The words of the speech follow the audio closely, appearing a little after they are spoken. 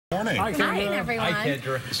morning. Hi, Hi, everyone. Hi,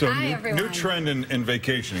 Kendra. So Hi, new everyone. trend in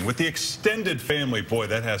vacationing. With the extended family, boy,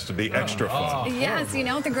 that has to be extra fun. Yes, you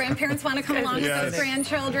know, the grandparents want to come along with those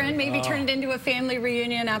grandchildren, maybe turn it into a family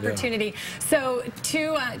reunion opportunity. So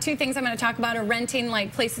two things I'm going to talk about are renting,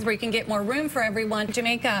 like places where you can get more room for everyone.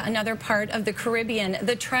 Jamaica, another part of the Caribbean,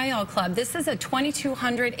 the Trial Club. This is a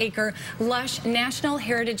 2,200-acre lush National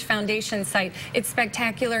Heritage Foundation site. It's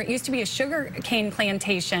spectacular. It used to be a sugar cane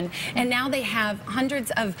plantation, and now they have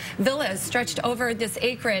hundreds of villas stretched over this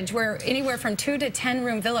acreage, where anywhere from 2 to 10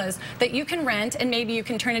 room villas that you can rent, and maybe you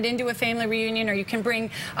can turn it into a family reunion, or you can bring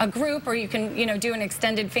a group, or you can, you know, do an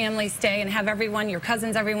extended family stay and have everyone, your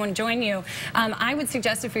cousins, everyone join you. I would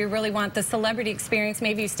suggest, if you really want the celebrity experience,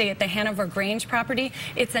 maybe you stay at the Hanover Grange property.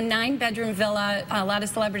 It's a 9-bedroom villa. A lot of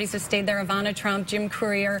celebrities have stayed there: Ivana Trump, Jim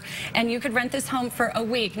Courier, and you could rent this home for a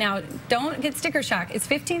week. Now, don't get sticker shock. It's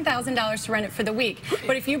 $15,000 to rent it for the week.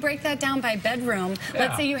 But if you break that down by bedroom,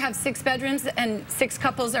 let's say you have 6 bedrooms and 6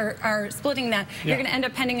 couples are splitting that, you're going to end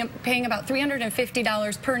up paying about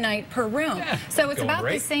 $350 per night per room. So it's about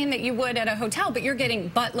the same that you would at a hotel, but you're getting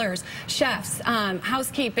butlers, chefs,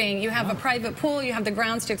 housekeeping. You have a private pool. You have the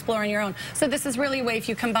grounds to explore on your own. So this is really a way, if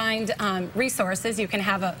you combined resources, you can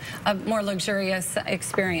have a more luxurious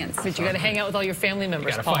experience. But you got to hang out with all your family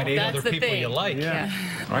members. You got to find 8 other people you like.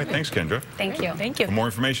 All right, thanks, Kendra. Thank you. Thank you. For more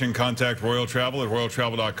information, contact Royal Travel at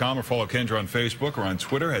royaltravel.com, or follow Kendra on Facebook or on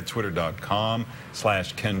Twitter at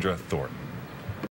twitter.com/Kendra Thornton.